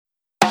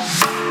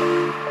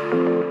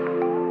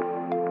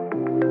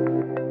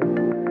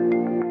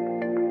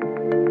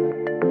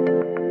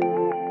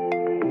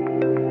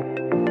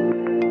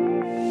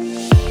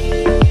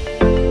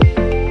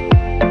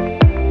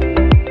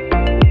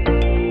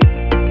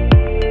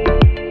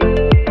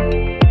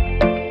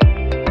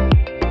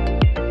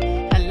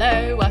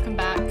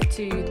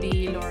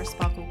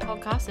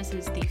This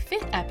is the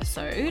 5th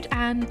episode,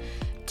 and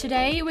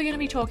today we're going to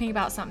be talking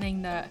about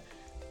something that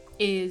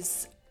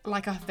is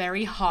like a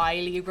very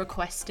highly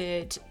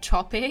requested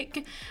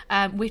topic,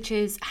 which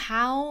is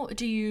how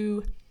do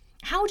you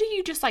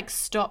just like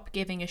stop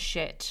giving a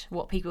shit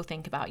what people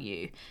think about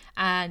you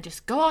and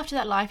just go after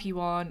that life you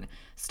want,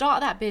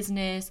 start that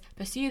business,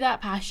 pursue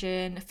that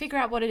passion, figure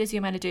out what it is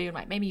you're meant to do.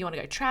 Like maybe you want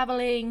to go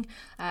traveling,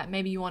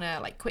 maybe you want to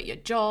like quit your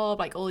job,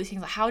 like all these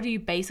things. Like how do you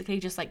basically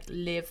just like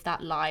live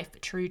that life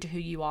true to who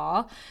you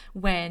are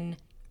when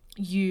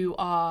you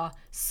are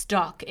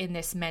stuck in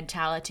this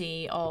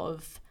mentality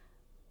of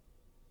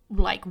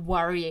like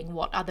worrying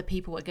what other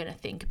people are going to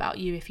think about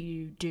you if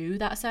you do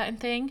that certain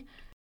thing?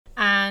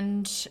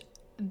 And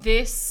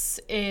this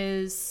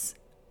is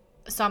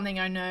something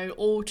I know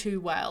all too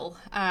well.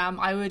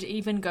 I would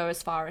even go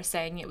as far as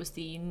saying it was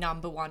the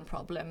number one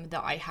problem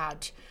that I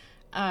had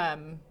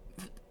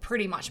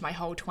pretty much my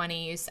whole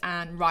 20s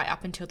and right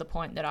up until the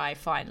point that I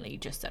finally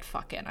just said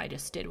fuck it and I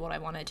just did what I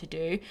wanted to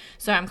do.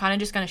 So I'm kind of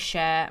just going to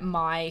share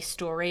my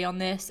story on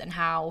this and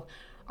how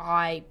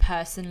I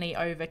personally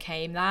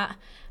overcame that.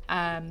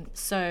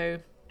 So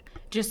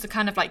just to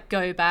kind of like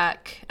go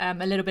back a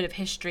little bit of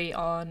history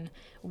on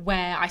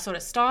where I sort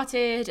of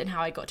started and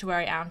how I got to where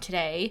I am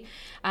today.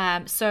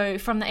 So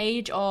from the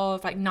age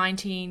of like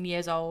 19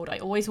 years old, I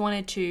always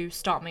wanted to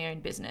start my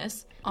own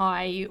business.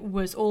 I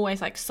was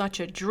always like such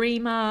a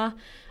dreamer.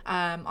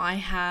 I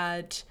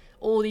had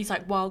all these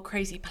like wild,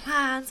 crazy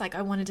plans. Like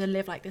I wanted to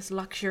live like this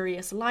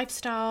luxurious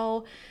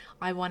lifestyle.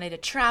 I wanted to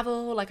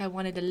travel, like I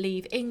wanted to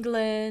leave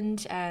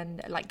England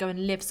and like go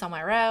and live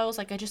somewhere else.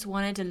 Like I just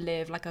wanted to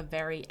live like a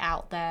very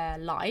out there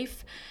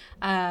life.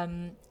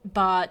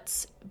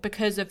 But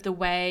because of the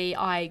way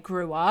I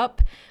grew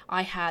up,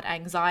 I had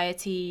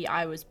anxiety.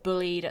 I was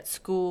bullied at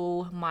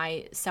school.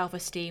 My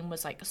self-esteem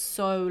was like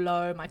so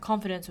low. My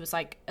confidence was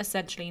like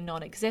essentially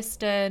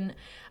non-existent.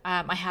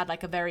 I had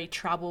like a very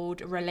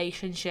troubled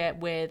relationship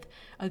with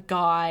a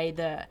guy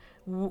that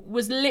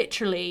was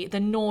literally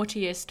the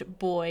naughtiest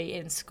boy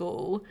in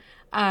school.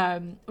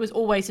 Was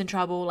always in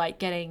trouble, like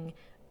getting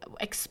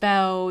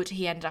expelled.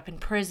 He ended up in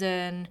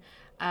prison.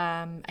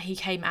 He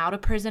came out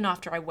of prison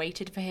after I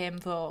waited for him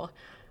for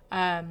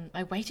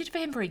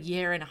a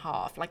year and a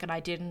half, like, and I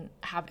didn't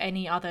have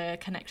any other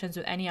connections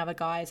with any other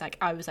guys. Like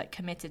I was like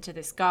committed to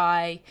this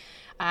guy,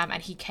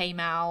 and he came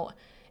out.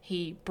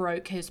 He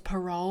broke his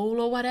parole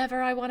or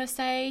whatever, I want to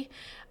say.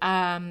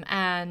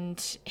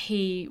 And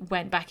he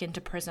went back into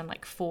prison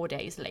like 4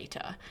 days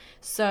later.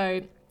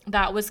 So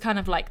that was kind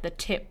of like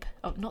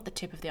not the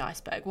tip of the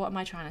iceberg. What am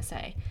I trying to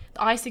say?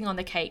 The icing on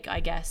the cake, I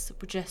guess,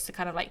 just to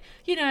kind of like,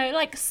 you know,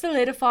 like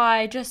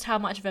solidify just how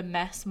much of a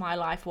mess my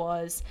life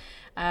was.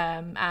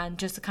 And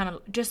just to kind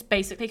of, just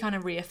basically kind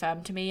of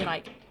reaffirm to me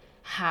like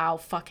how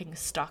fucking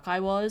stuck I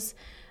was.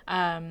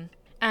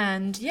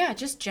 And yeah,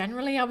 just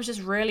generally, I was just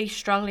really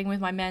struggling with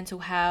my mental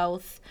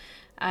health.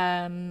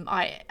 From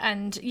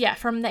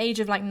the age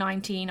of like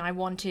 19, I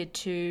wanted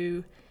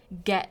to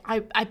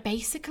I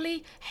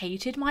basically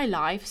hated my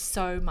life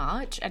so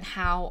much and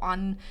how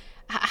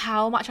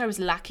much I was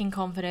lacking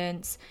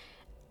confidence.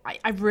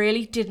 I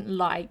really didn't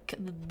like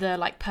not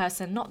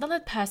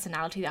the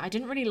personality, that I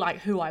didn't really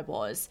like who I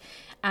was,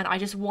 and I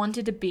just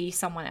wanted to be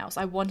someone else.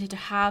 I wanted to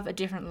have a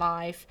different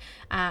life,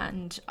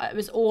 and it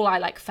was all I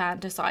like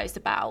fantasized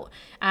about.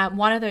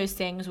 One of those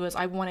things was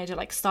I wanted to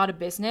like start a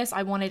business.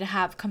 I wanted to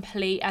have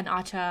complete and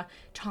utter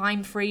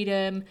time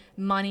freedom,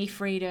 money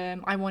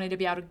freedom. I wanted to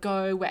be able to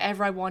go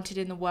wherever I wanted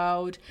in the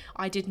world.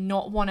 I did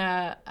not want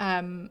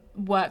to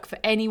work for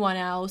anyone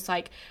else.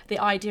 Like the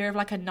idea of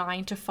like a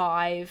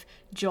 9-to-5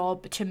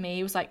 job to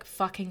me was like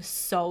fucking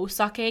soul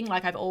sucking.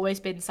 Like I've always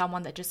been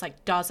someone that just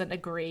like doesn't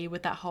agree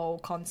with that whole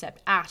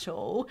concept at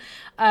all.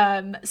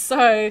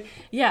 So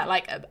yeah,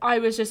 like I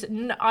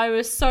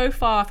was so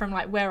far from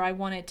like where I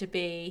wanted to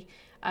be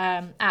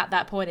at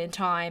that point in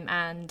time,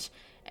 and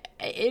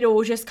it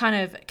all just kind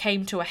of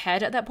came to a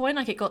head at that point.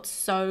 Like it got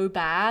so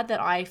bad that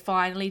I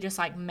finally just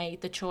like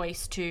made the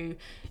choice to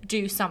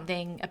do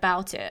something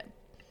about it.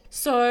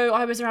 So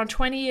I was around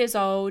 20 years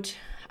old.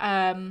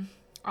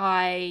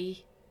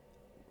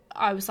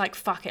 I was like,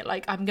 fuck it,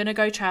 like I'm gonna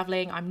go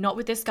traveling. I'm not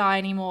with this guy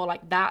anymore.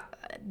 Like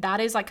that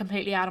is like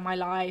completely out of my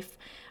life.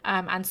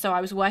 And so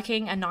I was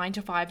working a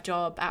 9-to-5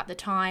 job at the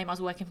time. I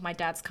was working for my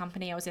dad's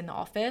company. I was in the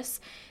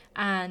office,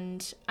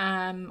 and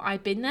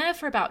I'd been there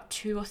for about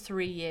 2 or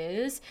 3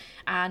 years,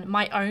 and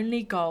my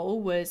only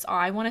goal was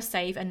I want to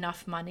save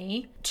enough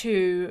money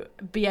to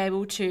be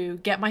able to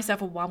get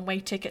myself a one-way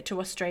ticket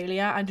to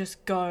Australia and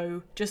just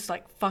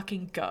like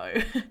fucking go.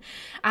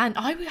 And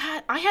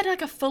I had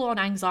like a full-on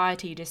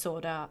anxiety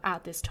disorder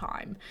at this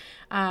time,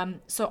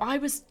 so I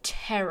was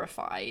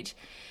terrified.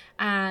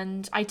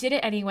 And I did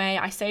it anyway.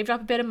 I saved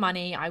up a bit of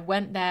money. I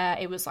went there.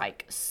 It was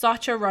like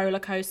such a roller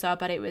coaster,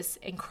 but it was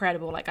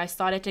incredible. Like I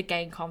started to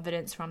gain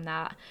confidence from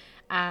that.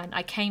 And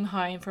I came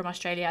home from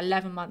Australia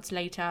 11 months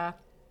later.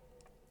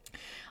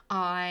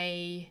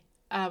 I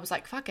was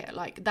like, fuck it.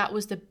 Like that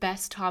was the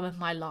best time of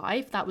my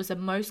life. That was the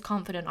most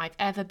confident I've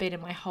ever been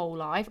in my whole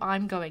life.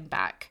 I'm going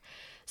back.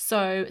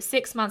 So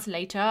 6 months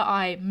later,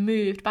 I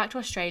moved back to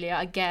Australia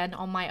again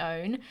on my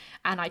own,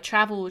 and I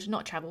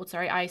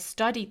I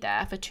studied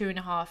there for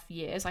 2.5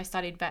 years. I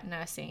studied vet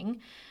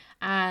nursing.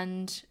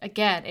 And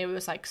again, it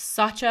was like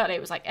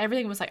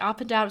everything was like up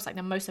and down. It was like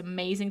the most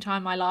amazing time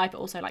of my life, but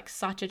also like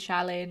such a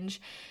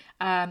challenge.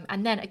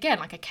 And then again,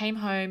 like I came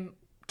home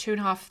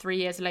 2.5, 3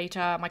 years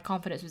later, my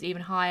confidence was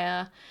even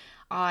higher.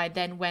 I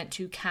then went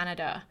to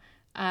Canada.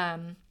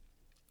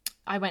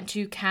 I went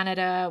to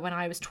Canada when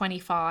I was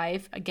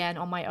 25, again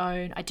on my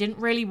own. I didn't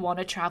really want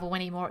to travel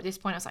anymore at this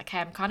point. I was like, hey,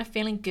 I'm kind of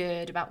feeling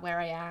good about where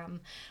I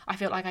am. I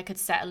feel like I could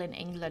settle in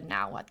England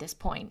now at this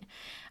point.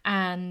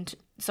 And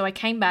so I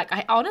came back.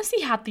 I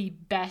honestly had the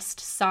best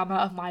summer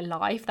of my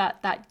life.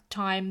 That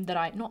time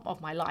that not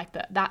of my life,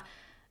 but that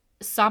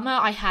summer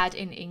I had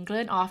in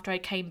England after I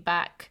came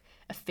back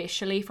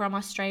officially from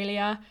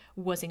Australia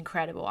was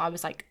incredible. I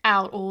was like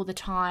out all the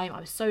time. I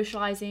was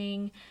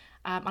socializing.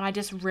 And I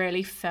just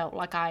really felt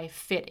like I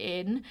fit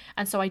in.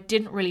 And so I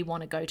didn't really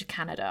want to go to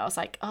Canada. I was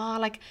like,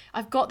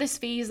 I've got this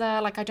visa.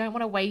 Like, I don't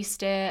want to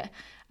waste it.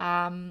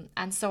 And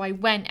so I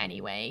went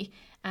anyway.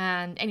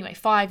 And anyway,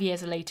 5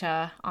 years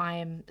later,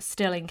 I'm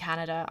still in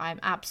Canada. I'm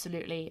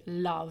absolutely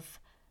love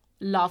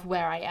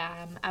where I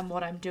am and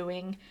what I'm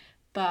doing.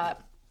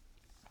 But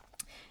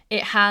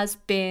it has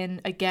been,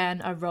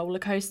 again, a roller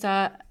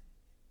coaster.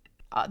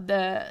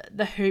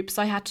 The hoops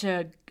I had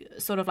to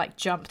sort of like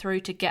jump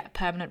through to get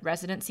permanent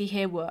residency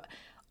here were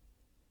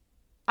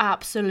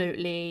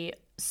absolutely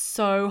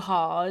so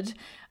hard.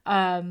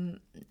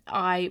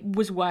 I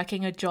was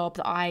working a job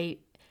that I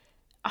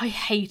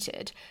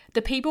hated.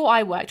 The people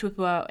I worked with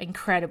were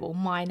incredible,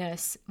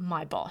 minus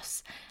my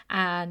boss.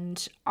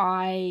 And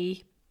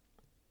I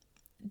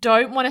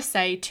don't want to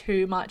say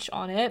too much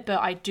on it,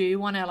 but I do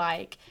want to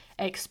like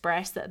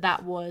express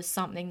that was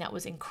something that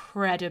was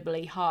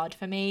incredibly hard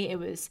for me. It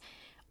was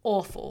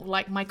awful.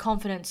 Like, my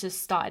confidence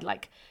just started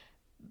like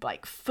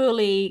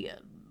fully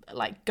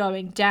like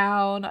going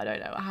down. I don't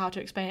know how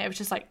to explain it. It was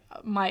just like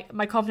my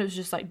confidence was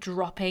just like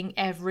dropping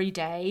every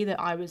day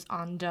that I was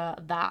under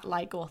that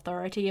like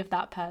authority of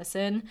that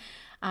person.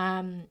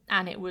 And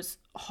it was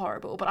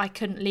horrible, but I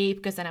couldn't leave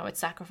because then I would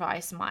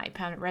sacrifice my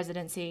permanent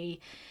residency.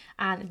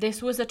 And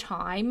this was a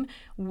time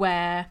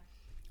where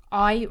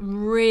I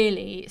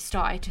really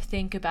started to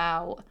think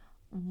about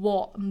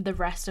what the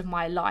rest of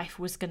my life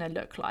was going to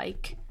look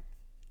like.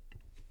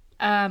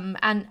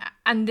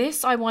 And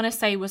this, I want to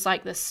say, was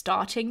like the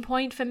starting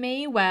point for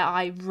me, where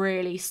I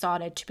really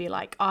started to be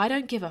like, I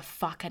don't give a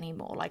fuck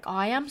anymore. Like,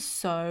 I am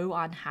so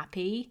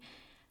unhappy.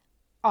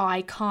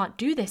 I can't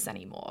do this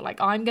anymore. Like,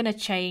 I'm going to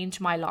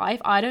change my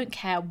life. I don't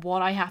care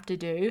what I have to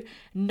do.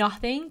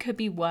 Nothing could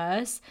be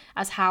worse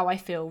as how I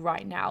feel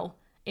right now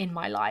in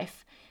my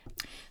life.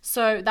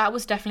 So that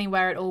was definitely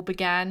where it all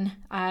began.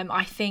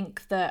 I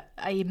think that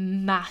a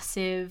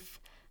massive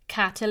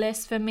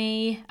catalyst for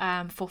me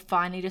for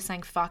finally just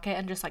saying fuck it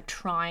and just like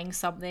trying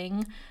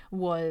something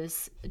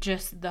was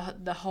just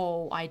the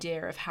whole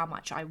idea of how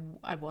much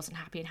I wasn't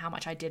happy and how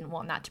much I didn't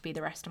want that to be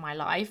the rest of my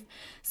life.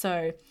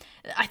 So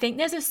I think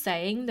there's a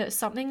saying that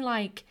something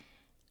like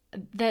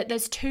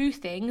there's two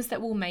things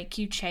that will make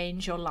you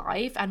change your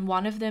life, and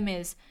one of them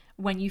is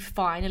when you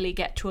finally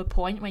get to a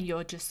point when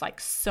you're just like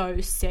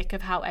so sick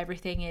of how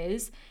everything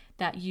is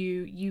that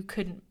you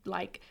couldn't,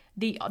 like,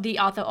 the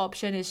other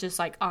option is just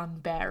like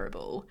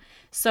unbearable.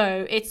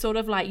 So it's sort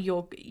of like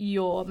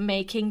you're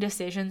making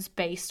decisions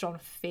based on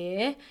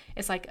fear.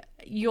 It's like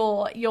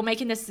you're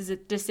making this as a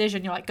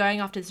decision, you're like going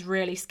after this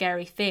really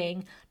scary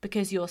thing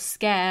because you're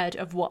scared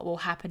of what will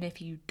happen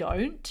if you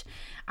don't.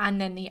 And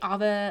then the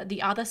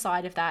other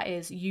side of that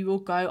is you will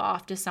go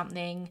after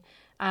something,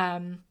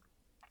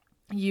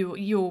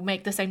 you'll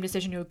make the same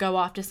decision, you'll go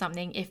after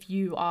something if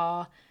you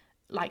are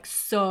like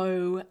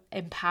so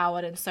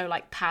empowered and so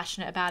like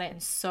passionate about it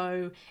and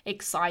so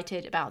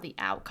excited about the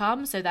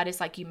outcome. So that is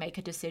like you make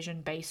a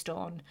decision based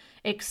on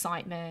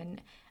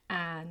excitement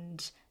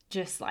and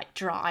just like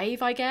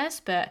drive, I guess.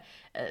 But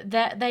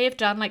they have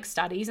done like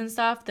studies and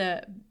stuff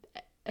that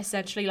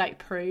essentially like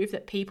prove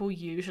that people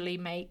usually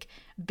make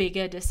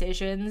bigger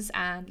decisions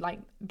and like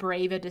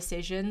braver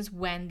decisions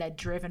when they're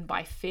driven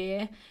by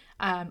fear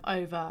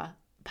over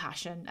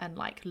passion and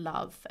like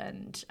love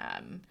and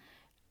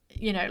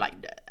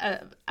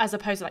as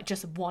opposed to like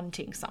just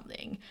wanting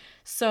something.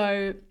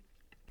 So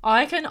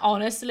I can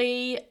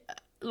honestly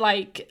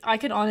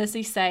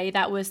say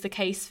that was the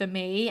case for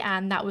me,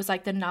 and that was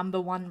like the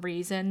number one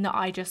reason that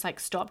I just like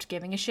stopped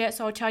giving a shit.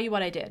 So I'll tell you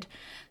what I did.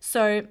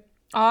 So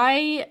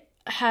I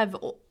have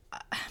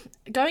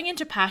going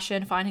into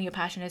passion, finding your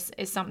passion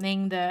is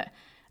something that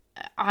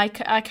I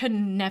could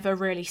never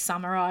really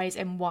summarize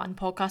in one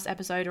podcast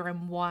episode or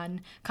in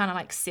one kind of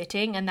like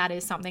sitting, and that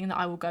is something that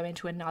I will go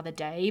into another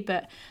day.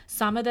 But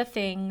some of the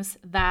things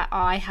that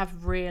I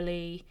have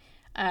really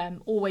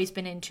always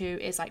been into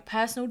is like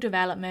personal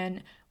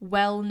development,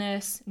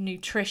 wellness,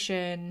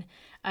 nutrition,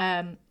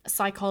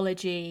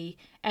 psychology,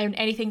 and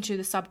anything to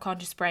the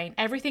subconscious brain.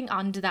 Everything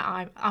under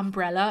that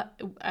umbrella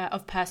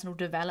of personal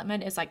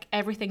development is like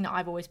everything that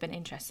I've always been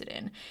interested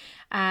in.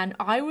 And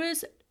I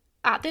was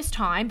at this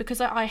time, because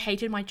I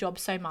hated my job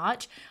so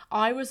much,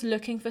 I was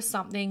looking for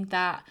something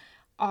that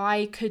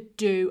I could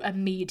do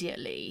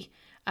immediately.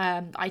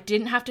 I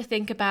didn't have to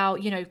think about,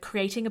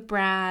 creating a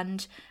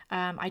brand.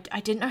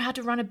 I didn't know how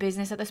to run a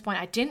business at this point.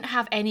 I didn't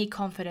have any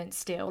confidence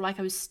still. Like,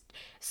 I was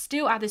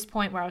still at this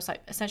point where I was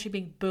like essentially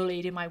being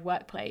bullied in my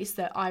workplace,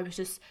 that I was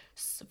just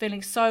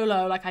feeling so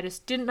low. Like, I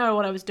just didn't know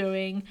what I was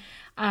doing.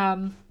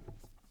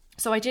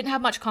 So I didn't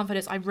have much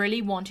confidence. I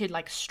really wanted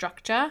like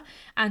structure.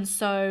 And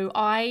so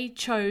I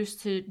chose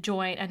to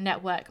join a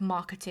network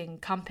marketing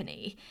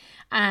company.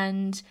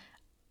 And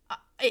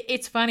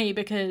it's funny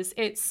because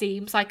it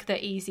seems like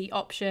the easy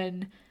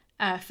option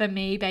for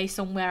me based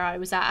on where I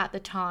was at the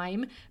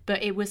time,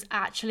 but it was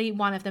actually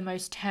one of the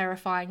most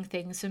terrifying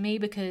things for me,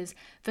 because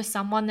for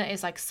someone that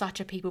is like such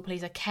a people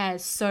pleaser,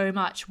 cares so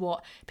much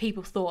what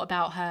people thought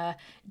about her,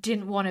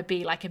 didn't want to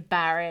be like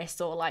embarrassed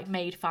or like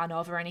made fun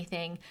of or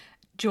anything,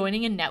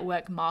 joining a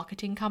network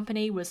marketing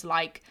company was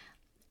like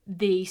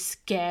the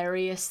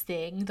scariest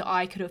thing that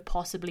I could have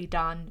possibly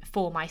done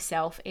for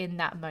myself in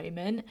that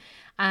moment.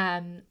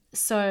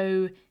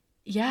 So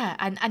yeah,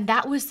 and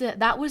that was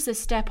the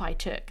step I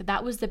took.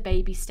 That was the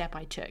baby step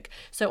I took.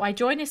 So I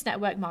joined this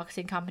network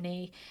marketing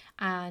company,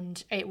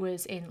 and it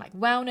was in like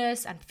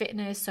wellness and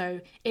fitness.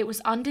 So it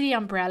was under the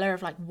umbrella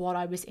of like what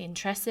I was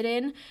interested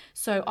in.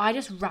 So I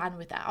just ran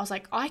with that. I was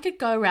like, I could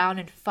go around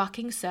in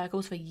fucking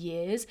circles for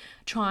years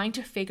trying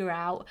to figure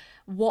out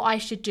what I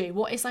should do,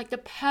 what is like the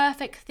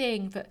perfect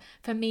thing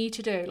for me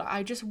to do. Like,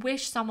 I just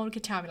wish someone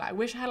could tell me, like, I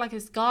wish I had like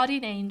this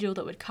guardian angel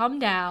that would come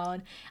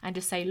down and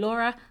just say,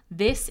 Laura,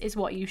 this is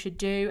what you should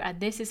do, and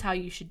this is how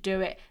you should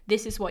do it.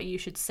 This is what you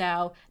should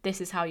sell.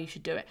 This is how you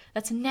should do it.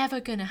 That's never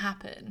going to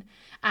happen.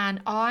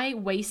 And I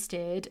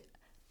wasted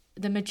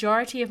the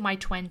majority of my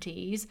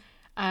 20s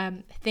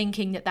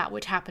thinking that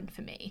would happen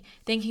for me,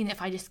 thinking that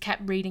if I just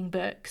kept reading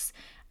books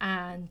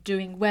and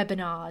doing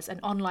webinars and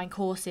online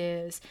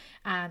courses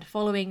and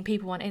following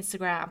people on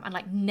Instagram and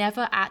like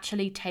never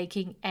actually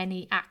taking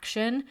any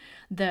action,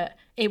 that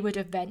it would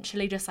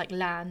eventually just like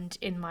land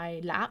in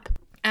my lap.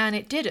 And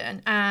it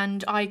didn't.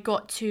 And I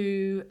got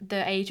to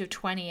the age of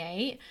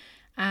 28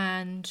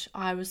 and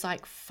I was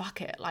like,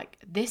 fuck it. Like,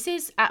 this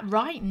is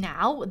right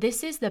now,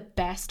 this is the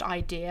best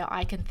idea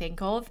I can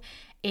think of.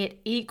 It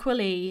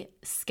equally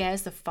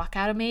scares the fuck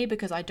out of me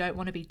because I don't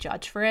want to be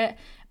judged for it,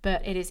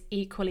 but it is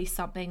equally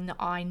something that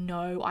I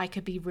know I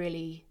could be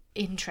really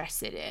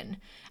interested in,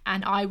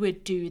 and I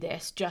would do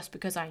this just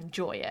because I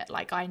enjoy it.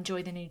 Like, I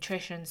enjoy the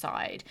nutrition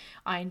side,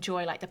 I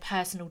enjoy like the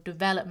personal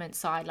development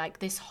side. Like,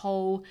 this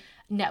whole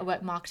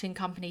network marketing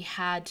company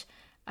had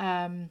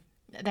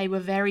they were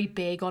very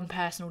big on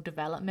personal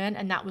development,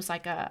 and that was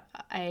like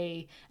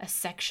a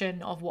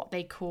section of what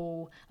they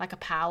call like a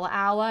power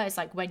hour. It's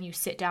like when you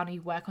sit down and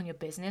you work on your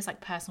business,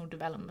 like personal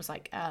development was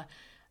like a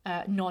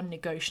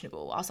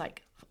non-negotiable. I was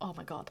like, oh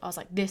my god, I was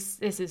like, this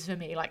is for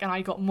me. Like, and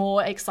I got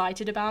more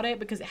excited about it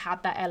because it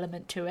had that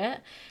element to it,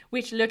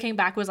 which looking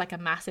back was like a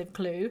massive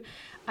clue.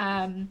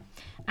 And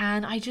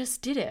I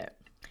just did it.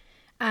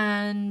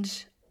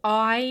 And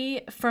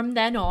I, from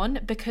then on,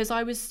 because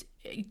I was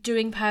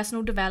doing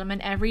personal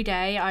development every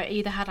day, I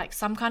either had like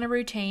some kind of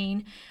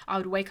routine. I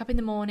would wake up in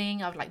the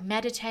morning, I would like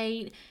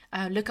meditate,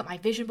 look at my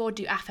vision board,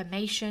 do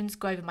affirmations,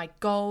 go over my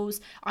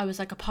goals. I was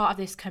like a part of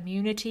this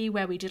community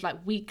where we did like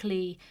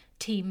weekly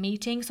team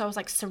meetings. So I was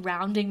like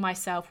surrounding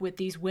myself with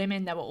these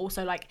women that were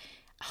also like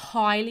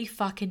highly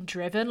fucking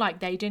driven. Like,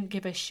 they didn't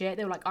give a shit.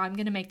 They were like, I'm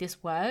gonna make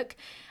this work.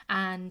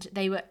 And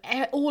they were,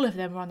 all of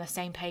them were on the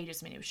same page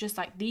as me. It was just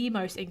like the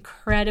most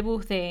incredible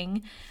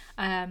thing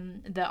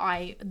that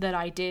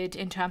I did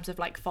in terms of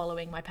like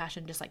following my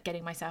passion, just like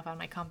getting myself out of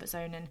my comfort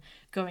zone and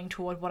going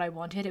toward what I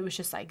wanted. It was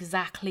just like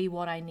exactly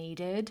what I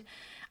needed,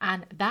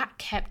 and that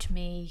kept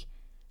me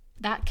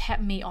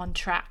on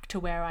track to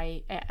where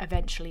I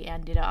eventually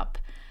ended up.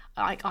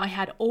 Like, I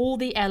had all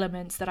the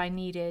elements that I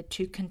needed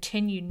to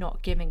continue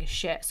not giving a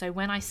shit. So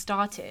when I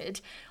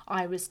started,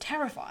 I was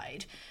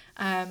terrified.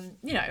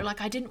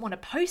 Like, I didn't want to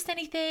post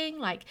anything.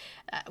 Like,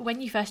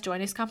 when you first join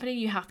this company,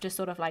 you have to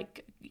sort of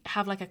like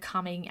have like a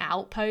coming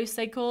out post,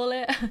 they call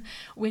it,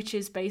 which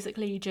is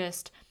basically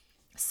just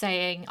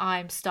saying,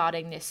 I'm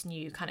starting this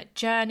new kind of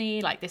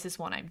journey, like this is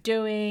what I'm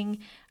doing,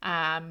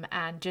 and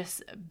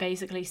just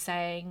basically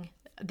saying,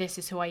 this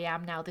is who I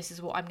am now, this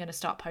is what I'm going to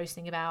start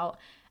posting about.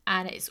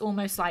 And it's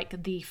almost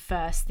like the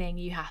first thing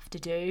you have to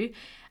do.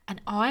 And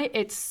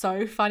it's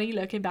so funny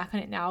looking back on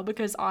it now,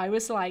 because I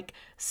was like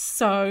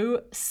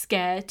so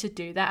scared to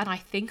do that. And I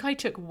think I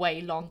took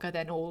way longer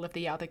than all of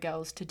the other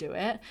girls to do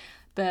it.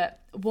 But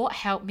what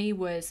helped me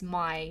was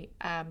my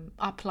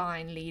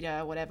upline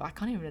leader, whatever. I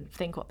can't even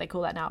think what they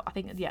call that now. I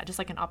think, yeah, just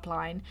like an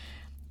upline.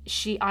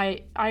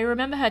 I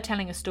remember her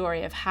telling a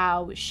story of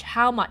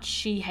how much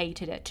she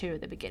hated it too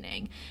at the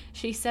beginning.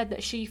 She said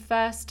that she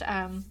first...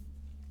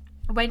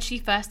 when she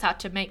first had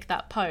to make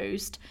that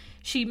post,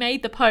 she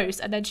made the post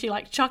and then she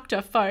like chucked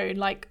her phone,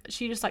 like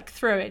she just like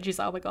threw it. She's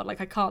like, oh my God, like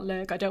I can't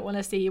look, I don't want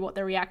to see what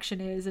the reaction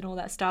is and all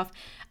that stuff.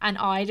 And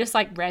I just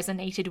like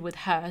resonated with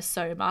her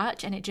so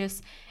much, and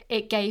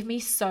it gave me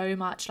so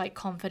much like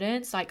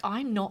confidence. Like,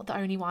 I'm not the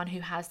only one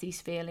who has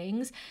these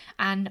feelings,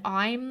 and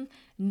I'm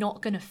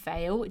not gonna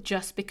fail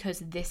just because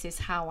this is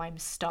how I'm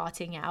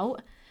starting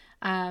out.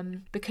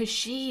 Because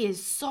she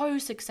is so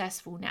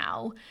successful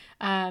now.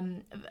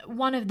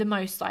 One of the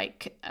most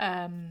like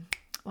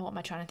what am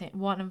I trying to think?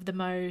 One of the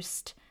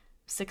most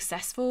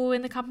successful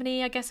in the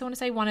company, I guess I want to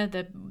say, one of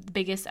the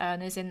biggest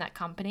earners in that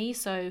company.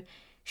 So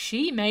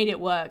she made it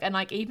work. And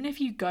like, even if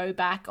you go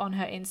back on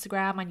her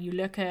Instagram and you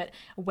look at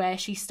where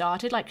she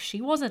started, like she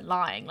wasn't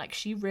lying. Like,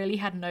 she really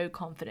had no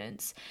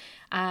confidence.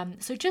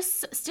 So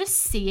just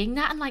seeing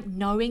that and like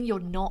knowing you're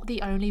not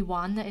the only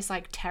one that is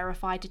like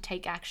terrified to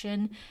take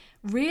action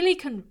really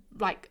can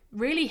like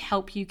really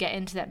help you get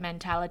into that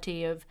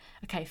mentality of,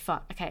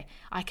 okay,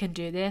 I can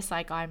do this.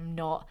 Like, I'm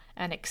not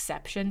an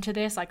exception to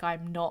this. Like,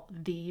 I'm not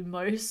the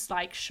most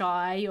like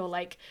shy, or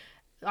like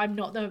I'm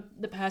not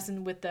the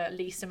person with the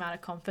least amount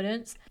of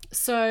confidence.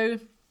 So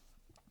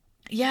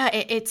yeah,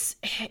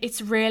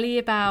 it's really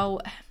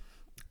about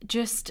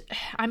just,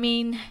 I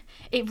mean,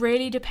 it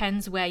really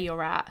depends where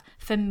you're at.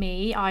 For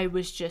me, I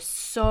was just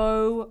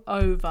so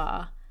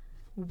over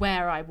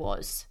where I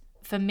was.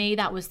 For me,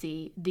 that was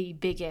the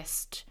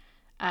biggest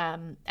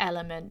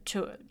element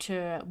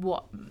to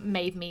what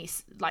made me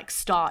like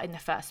start in the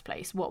first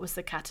place. What was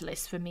the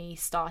catalyst for me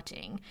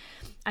starting?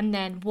 And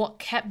then what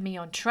kept me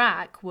on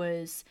track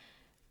was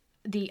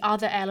the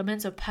other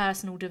elements of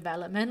personal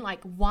development.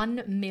 Like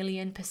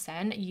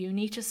 1,000,000%, you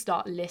need to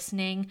start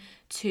listening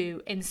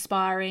to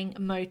inspiring,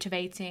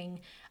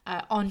 motivating,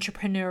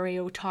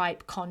 entrepreneurial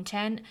type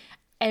content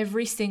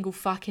every single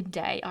fucking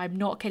day. I'm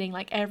not kidding.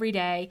 Like, every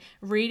day,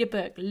 read a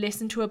book,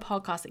 listen to a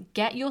podcast,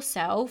 get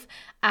yourself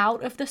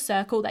out of the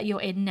circle that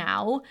you're in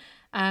now,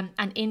 and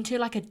into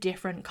like a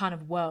different kind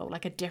of world,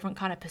 like a different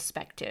kind of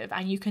perspective.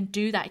 And you can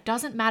do that. It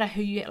doesn't matter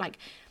who you like.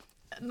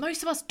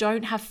 Most of us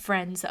don't have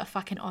friends that are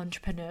fucking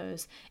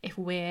entrepreneurs if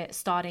we're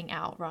starting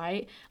out,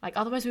 right? Like,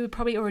 otherwise we would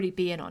probably already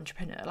be an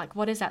entrepreneur. Like,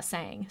 what is that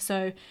saying?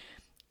 So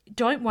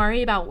don't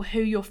worry about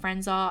who your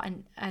friends are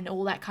and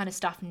all that kind of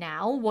stuff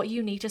now. What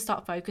you need to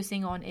start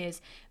focusing on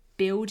is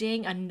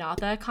building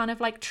another kind of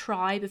like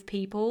tribe of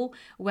people,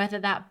 whether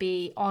that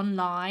be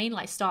online,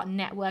 like start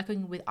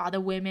networking with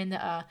other women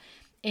that are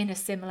in a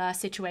similar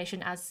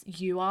situation as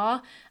you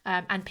are,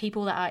 and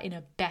people that are in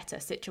a better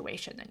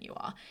situation than you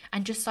are,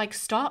 and just like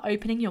start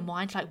opening your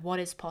mind to like what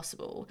is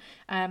possible.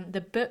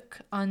 The book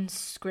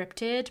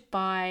Unscripted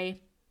by,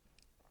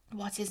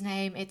 what's his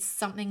name? It's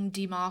something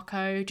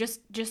DeMarco. Just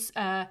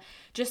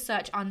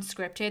search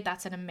Unscripted.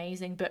 That's an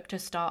amazing book to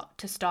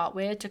start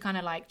with, to kind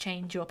of like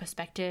change your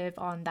perspective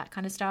on that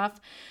kind of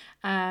stuff.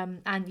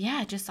 And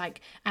yeah, just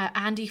like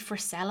Andy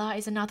Frisella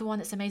is another one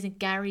that's amazing.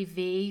 Gary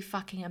Vee,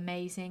 fucking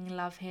amazing,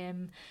 love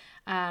him.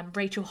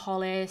 Rachel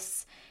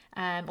Hollis,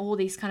 all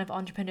these kind of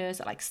entrepreneurs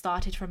that like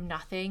started from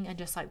nothing and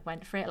just like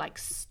went for it. Like,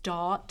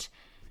 start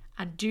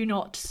and do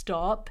not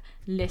stop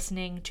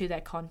listening to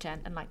their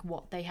content and like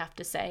what they have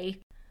to say.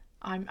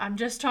 I'm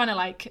just trying to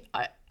like,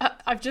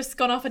 I've just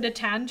gone off on a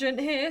tangent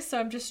here, so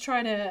I'm just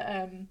trying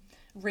to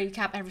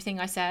recap everything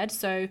I said.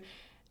 So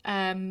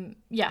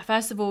yeah,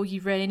 first of all,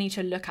 you really need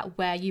to look at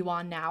where you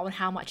are now and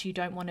how much you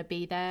don't want to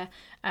be there.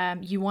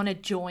 You want to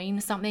join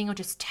something, or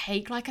just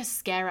take like a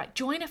scare at,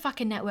 join a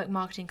fucking network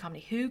marketing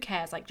company. Who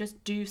cares? Like,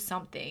 just do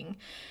something.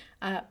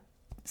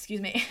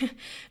 Excuse me.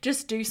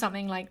 Just do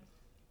something. Like,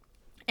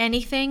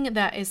 anything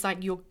that is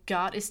like your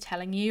gut is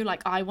telling you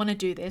like, I want to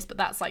do this, but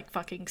that's like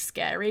fucking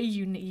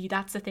scary.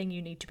 That's the thing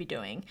you need to be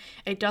doing.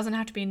 It doesn't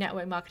have to be a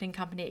network marketing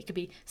company. It could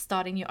be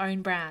starting your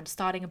own brand,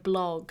 starting a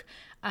blog,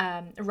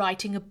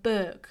 writing a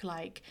book,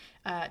 like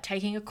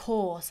taking a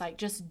course. Like,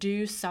 just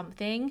do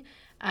something.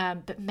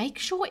 But make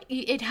sure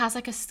it has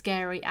like a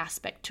scary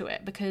aspect to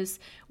it, because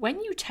when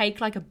you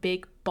take like a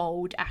big,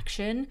 bold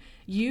action,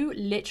 you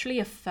literally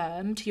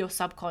affirm to your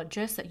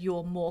subconscious that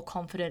you're more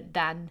confident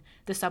than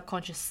the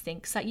subconscious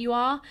thinks that you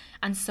are.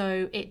 And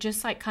so it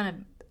just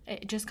kind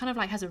of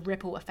like has a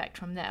ripple effect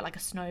from there, like a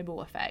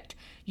snowball effect.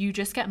 You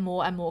just get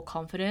more and more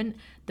confident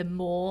the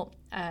more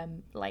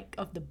like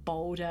of the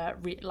bolder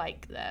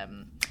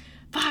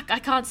I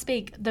can't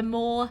speak. The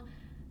more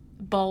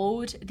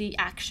bold the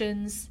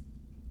actions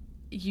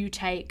you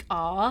take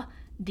are,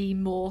 the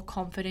more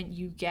confident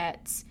you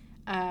get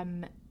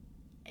in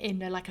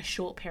like a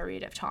short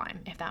period of time,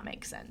 if that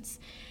makes sense.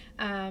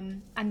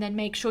 And then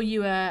make sure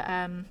you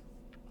are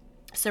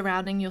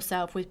surrounding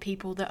yourself with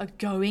people that are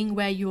going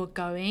where you're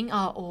going,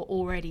 or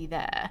already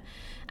there.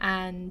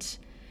 And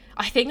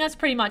I think that's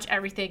pretty much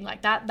everything.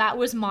 Like, that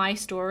was my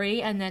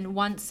story. And then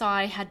once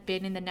I had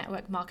been in the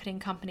network marketing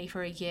company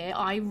for a year,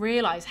 I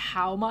realized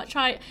how much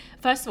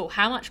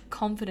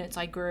confidence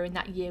I grew in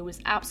that year was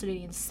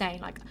absolutely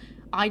insane. Like,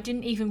 I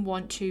didn't even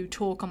want to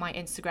talk on my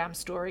Instagram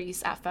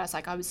stories at first.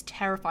 Like, I was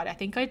terrified. I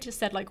think I just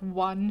said like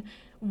one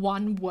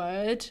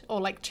word or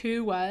like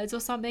 2 words or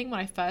something when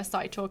I first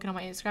started talking on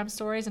my Instagram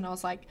stories, and I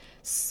was like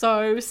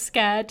so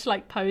scared to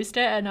like post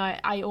it, and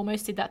I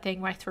almost did that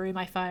thing where I threw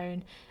my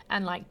phone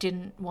and like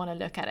didn't want to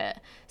look at it.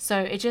 So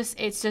it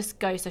just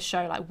goes to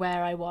show like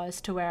where I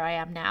was to where I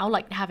am now.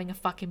 Like, having a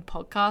fucking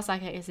podcast,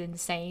 like, it is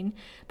insane,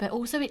 but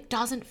also it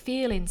doesn't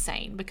feel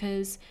insane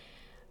because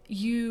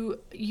you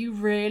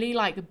really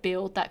like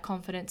build that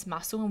confidence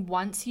muscle, and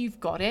once you've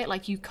got it,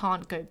 like, you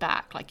can't go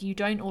back. Like, you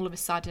don't all of a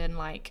sudden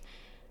like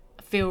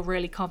feel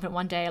really confident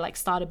one day, like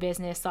start a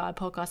business, start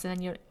a podcast, and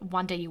then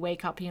one day you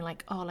wake up and you're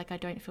like, oh, like, I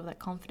don't feel that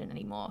confident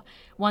anymore.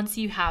 Once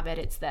you have it,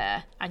 it's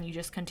there, and you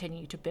just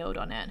continue to build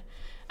on it.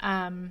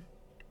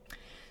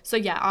 So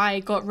yeah,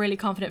 I got really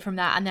confident from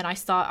that, and then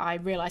I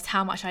realized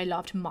how much I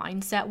loved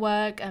mindset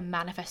work and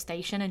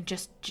manifestation and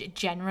just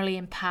generally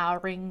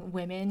empowering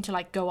women to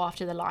like go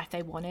after the life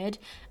they wanted,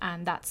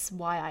 and that's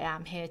why I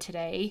am here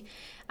today.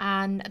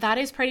 And that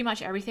is pretty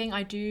much everything.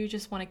 I do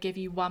just want to give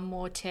you one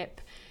more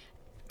tip.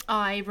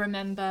 I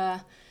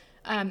remember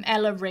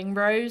Ella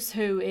Ringrose,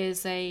 who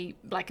is a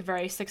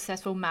very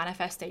successful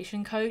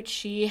manifestation coach.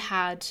 She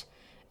had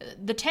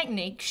the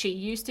technique she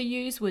used to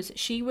use was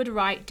she would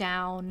write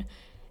down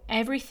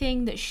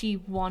everything that she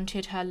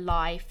wanted her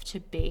life to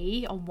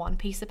be on one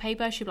piece of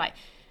paper. She'd be like,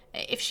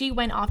 if she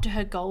went after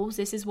her goals,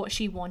 this is what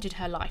she wanted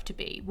her life to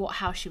be, what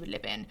house she would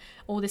live in,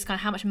 all this kind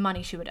of how much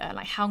money she would earn,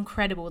 like how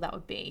incredible that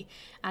would be.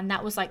 And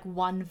that was like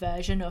one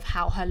version of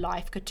how her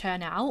life could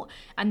turn out.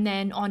 And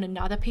then on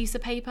another piece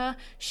of paper,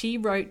 she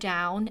wrote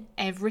down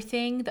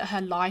everything that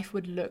her life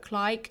would look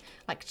like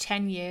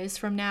 10 years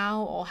from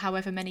now, or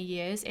however many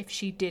years, if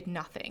she did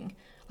nothing.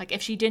 Like,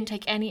 if she didn't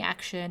take any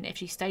action, if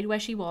she stayed where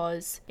she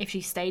was, if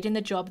she stayed in the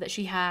job that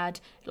she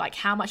had, like,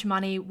 how much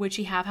money would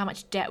she have? How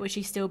much debt would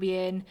she still be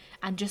in?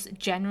 And just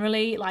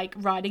generally, like,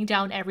 writing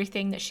down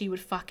everything that she would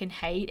fucking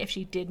hate if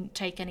she didn't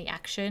take any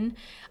action.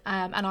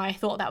 And I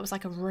thought that was,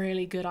 like, a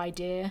really good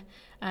idea.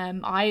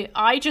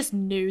 I just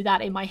knew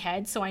that in my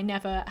head, so I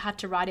never had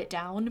to write it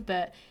down.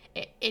 But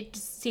it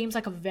seems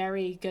like a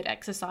very good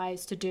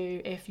exercise to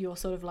do if you're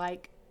sort of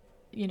like,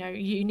 you know,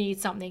 you need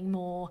something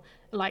more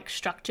like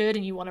structured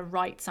and you want to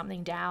write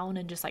something down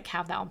and just like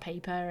have that on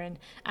paper and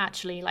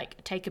actually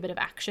like take a bit of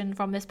action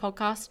from this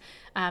podcast.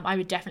 I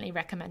would definitely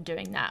recommend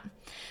doing that.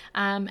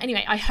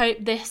 Anyway, I hope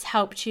this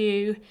helped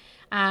you,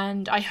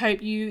 and I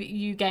hope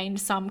you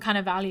gained some kind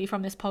of value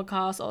from this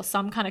podcast, or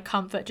some kind of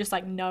comfort just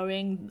like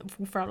knowing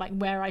from like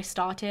where I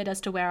started as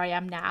to where I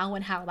am now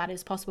and how that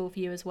is possible for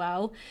you as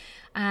well.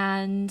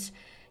 And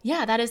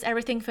yeah, that is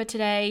everything for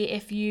today.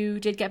 If you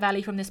did get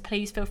value from this,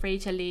 please feel free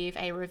to leave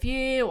a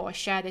review or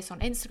share this on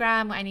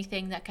Instagram or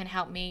anything that can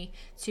help me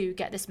to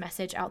get this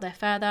message out there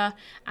further.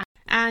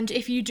 And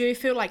if you do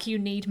feel like you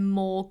need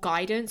more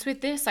guidance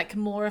with this, like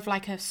more of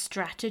like a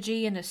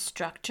strategy and a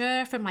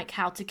structure from like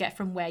how to get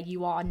from where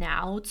you are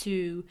now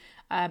to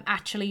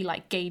actually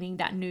like gaining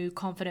that new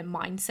confident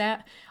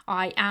mindset,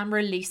 I am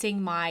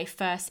releasing my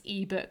first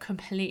ebook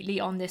completely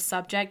on this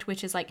subject,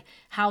 which is like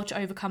how to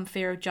overcome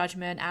fear of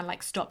judgment and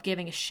like stop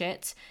giving a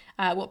shit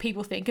what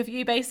people think of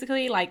you,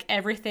 basically, like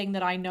everything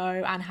that I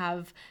know and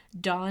have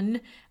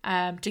done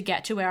to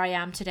get to where I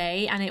am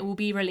today. And it will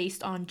be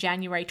released on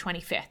January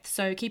 25th.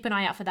 So keep an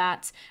eye out for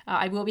that.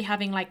 I will be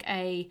having like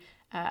a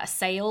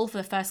sale for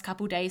the first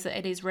couple days that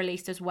it is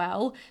released as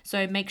well,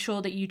 so make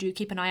sure that you do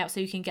keep an eye out so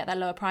you can get that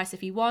lower price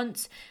if you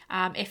want.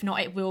 If not,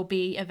 it will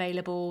be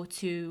available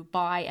to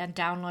buy and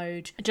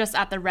download just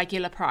at the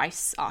regular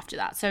price after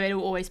that, so it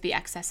will always be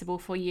accessible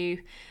for you.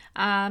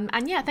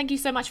 And yeah, thank you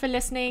so much for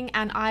listening,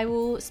 and I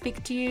will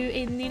speak to you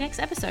in the next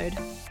episode.